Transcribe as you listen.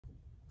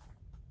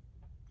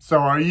So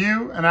are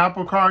you an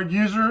Apple Card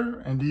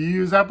user and do you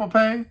use Apple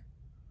Pay?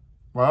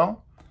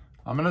 Well,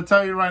 I'm going to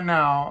tell you right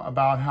now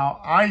about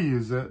how I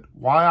use it,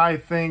 why I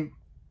think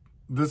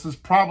this is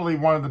probably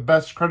one of the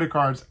best credit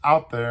cards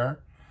out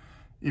there,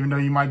 even though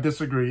you might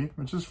disagree,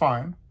 which is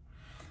fine.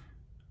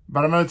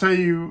 But I'm going to tell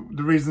you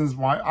the reasons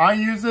why I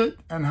use it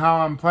and how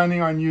I'm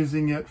planning on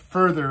using it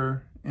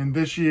further in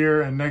this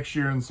year and next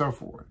year and so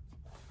forth.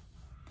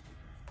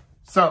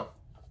 So,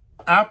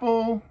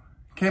 Apple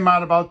came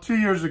out about 2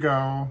 years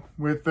ago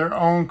with their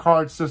own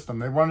card system.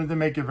 They wanted to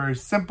make it very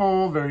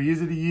simple, very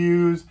easy to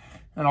use,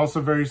 and also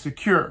very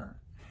secure.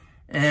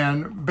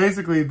 And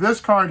basically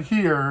this card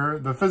here,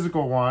 the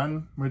physical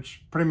one,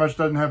 which pretty much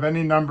doesn't have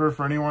any number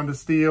for anyone to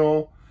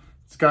steal.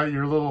 It's got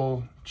your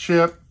little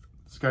chip.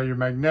 It's got your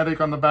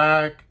magnetic on the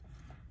back,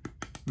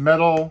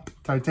 metal,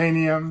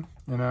 titanium,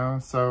 you know,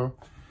 so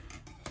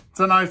it's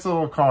a nice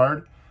little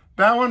card.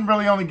 That one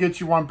really only gets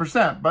you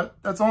 1%, but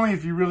that's only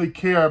if you really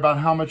care about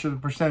how much of the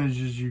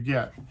percentages you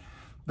get.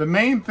 The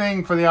main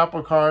thing for the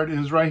Apple Card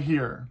is right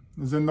here,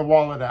 is in the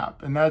Wallet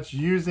app, and that's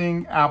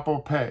using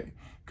Apple Pay,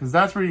 because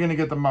that's where you're going to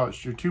get the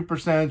most, your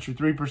 2%, your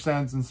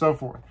 3%, and so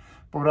forth.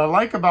 But what I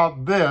like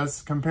about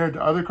this, compared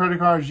to other credit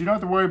cards, you don't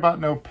have to worry about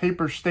no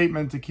paper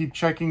statement to keep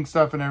checking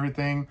stuff and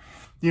everything.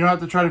 You don't have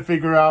to try to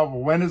figure out,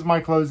 well, when is my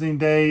closing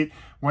date?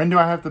 When do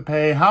I have to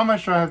pay? How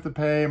much do I have to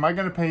pay? Am I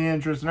going to pay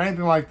interest? And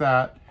anything like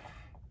that.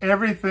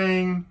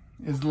 Everything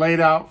is laid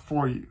out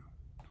for you.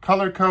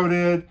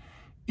 Color-coded,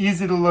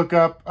 easy to look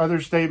up other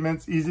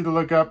statements, easy to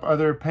look up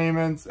other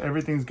payments.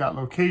 Everything's got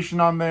location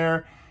on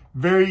there.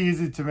 Very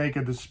easy to make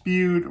a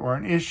dispute or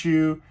an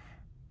issue.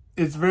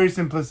 It's very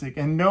simplistic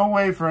and no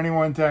way for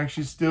anyone to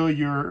actually steal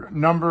your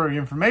number or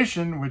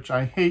information, which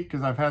I hate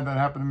because I've had that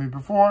happen to me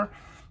before,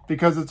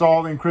 because it's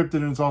all encrypted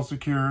and it's all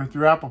secure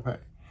through Apple Pay.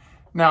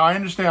 Now, I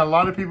understand a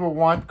lot of people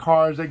want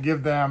cards that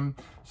give them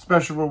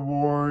special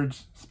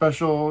rewards,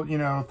 special, you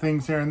know,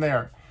 things here and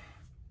there.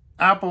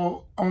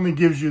 Apple only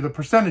gives you the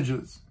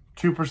percentages,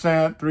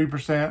 2%,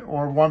 3%,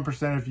 or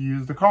 1% if you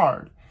use the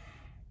card.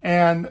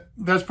 And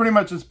that's pretty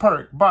much its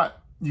perk,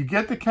 but you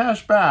get the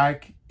cash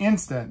back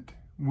instant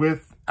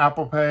with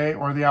Apple Pay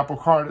or the Apple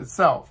Card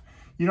itself.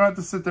 You don't have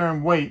to sit there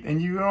and wait,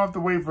 and you don't have to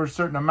wait for a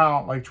certain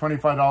amount, like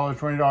 $25,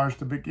 $20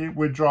 to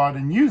withdraw it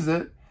and use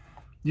it.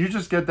 You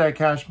just get that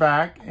cash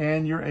back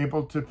and you're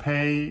able to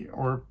pay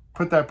or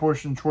put that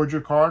portion towards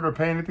your card or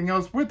pay anything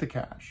else with the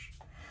cash.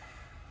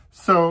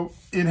 So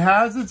it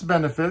has its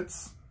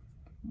benefits.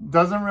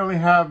 Doesn't really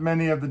have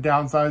many of the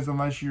downsides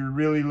unless you're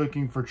really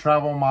looking for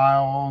travel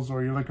miles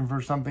or you're looking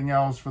for something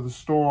else for the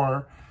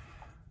store.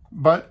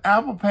 But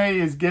Apple Pay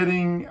is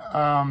getting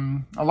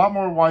a lot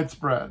more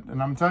widespread.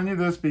 And I'm telling you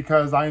this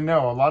because I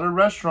know a lot of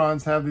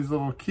restaurants have these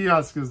little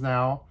kiosks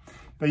now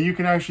that you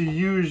can actually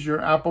use your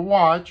Apple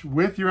Watch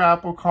with your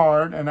Apple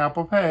Card and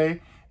Apple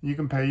Pay. You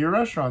can pay your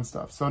restaurant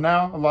stuff. So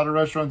now a lot of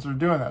restaurants are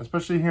doing that,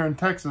 especially here in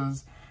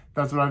Texas.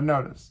 That's what I've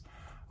noticed.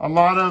 A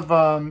lot of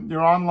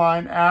your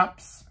online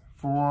apps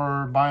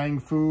for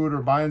buying food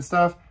or buying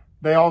stuff,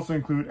 they also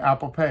include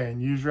Apple Pay.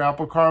 And use your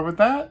Apple Card with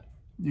that,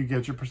 you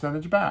get your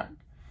percentage back.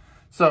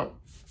 So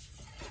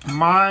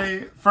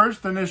my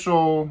first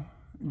initial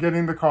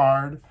getting the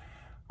card,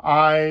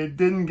 I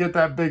didn't get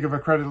that big of a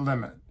credit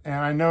limit. And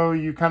I know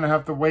you kind of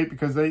have to wait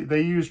because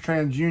they use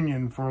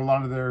TransUnion for a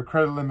lot of their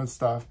credit limit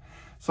stuff.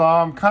 So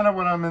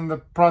what I'm in the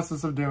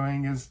process of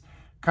doing is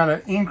kind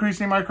of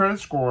increasing my credit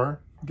score,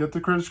 get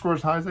the credit score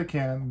as high as I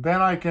can. Then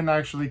I can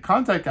actually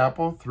contact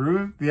Apple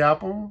through the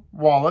Apple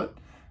Wallet,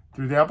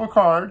 through the Apple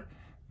Card.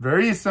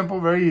 Very simple,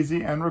 very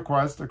easy, and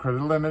request a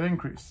credit limit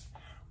increase.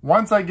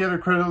 Once I get a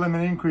credit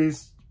limit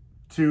increase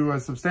to a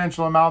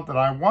substantial amount that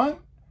I want,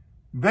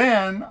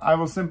 then I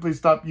will simply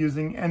stop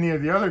using any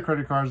of the other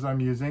credit cards I'm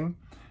using,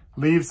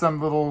 leave some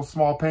little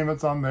small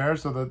payments on there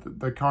so that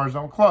the cards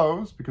don't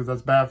close because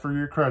that's bad for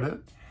your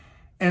credit,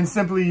 and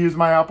simply use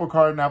my Apple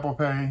Card and Apple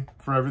Pay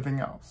for everything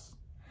else.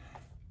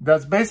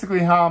 That's basically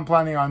how I'm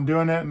planning on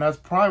doing it, and that's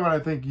probably what I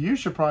think you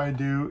should probably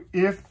do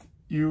if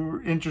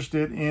you're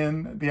interested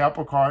in the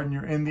Apple Card and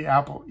you're in the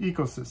Apple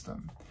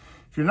ecosystem.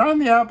 If you're not in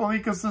the Apple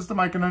ecosystem,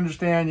 I can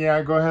understand,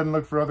 yeah, go ahead and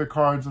look for other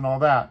cards and all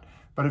that.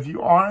 But if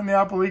you are in the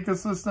Apple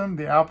ecosystem,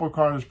 the Apple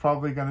Card is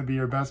probably going to be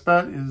your best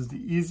bet. It is the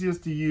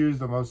easiest to use,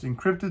 the most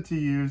encrypted to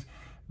use,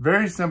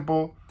 very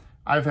simple.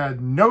 I've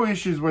had no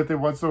issues with it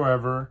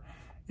whatsoever.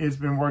 It's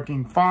been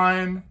working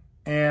fine.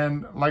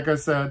 And like I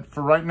said,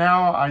 for right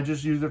now, I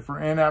just use it for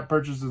in-app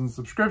purchases and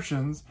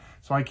subscriptions.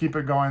 So I keep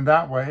it going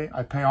that way.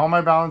 I pay all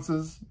my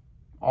balances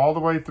all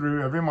the way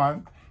through every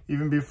month,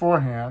 even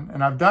beforehand.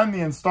 And I've done the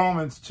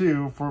installments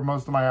too for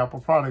most of my Apple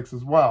products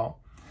as well,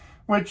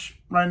 which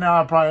right now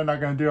I'm probably not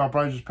going to do. I'll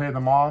probably just pay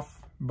them off,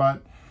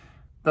 but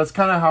that's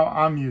kind of how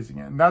I'm using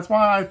it. And that's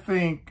why I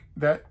think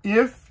that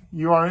if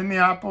you are in the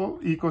Apple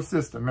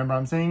ecosystem, remember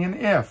I'm saying an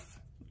if,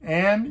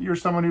 and you're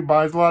someone who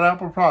buys a lot of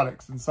Apple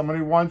products and someone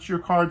who wants your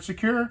card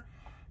secure,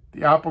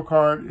 the Apple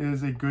Card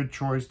is a good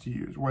choice to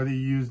use. Whether you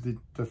use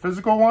the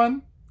physical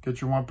one,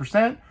 get your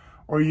 1%,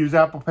 or use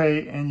Apple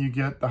Pay and you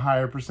get the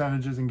higher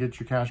percentages and get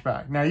your cash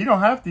back. Now, you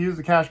don't have to use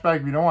the cash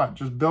back if you don't want.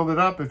 Just build it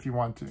up if you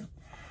want to.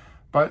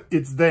 But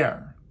it's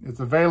there. It's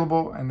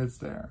available and it's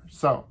there.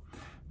 So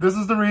this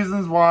is the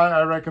reasons why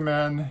I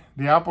recommend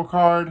the Apple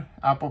Card,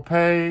 Apple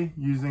Pay,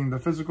 using the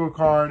physical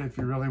card if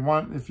you really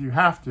want, if you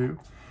have to,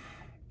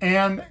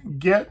 and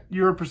get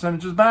your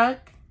percentages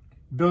back,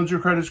 build your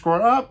credit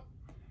score up,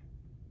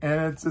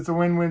 and it's a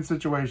win-win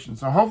situation.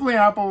 So hopefully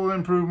Apple will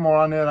improve more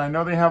on it. I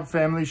know they have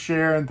family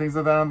share and things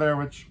like that on there,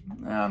 which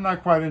I'm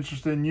not quite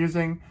interested in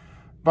using,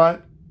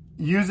 but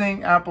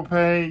using Apple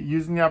Pay,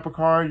 using the Apple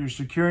Card, you're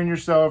securing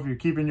yourself, you're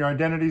keeping your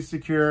identity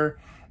secure.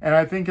 And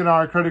I think in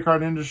our credit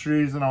card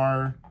industries and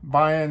our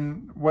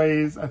buy-in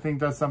ways, I think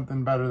that's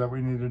something better that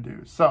we need to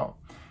do. So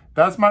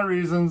that's my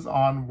reasons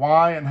on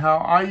why and how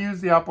I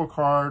use the Apple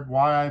Card,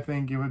 why I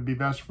think it would be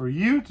best for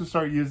you to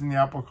start using the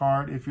Apple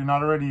Card if you're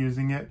not already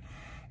using it,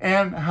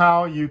 and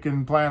how you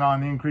can plan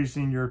on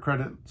increasing your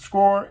credit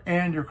score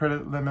and your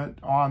credit limit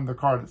on the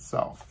card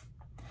itself.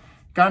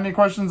 Got any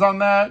questions on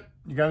that?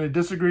 You got any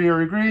disagree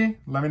or agree?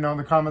 Let me know in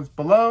the comments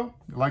below.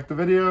 If you like the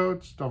video,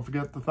 just don't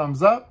forget the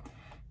thumbs up.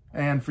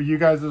 And for you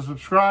guys to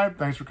subscribe,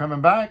 thanks for coming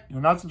back. If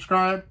you're not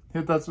subscribed,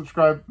 hit that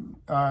subscribe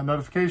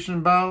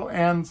notification bell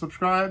and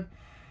subscribe.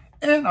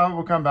 And I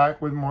will come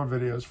back with more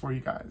videos for you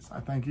guys. I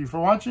thank you for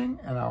watching,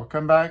 and I'll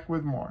come back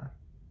with more.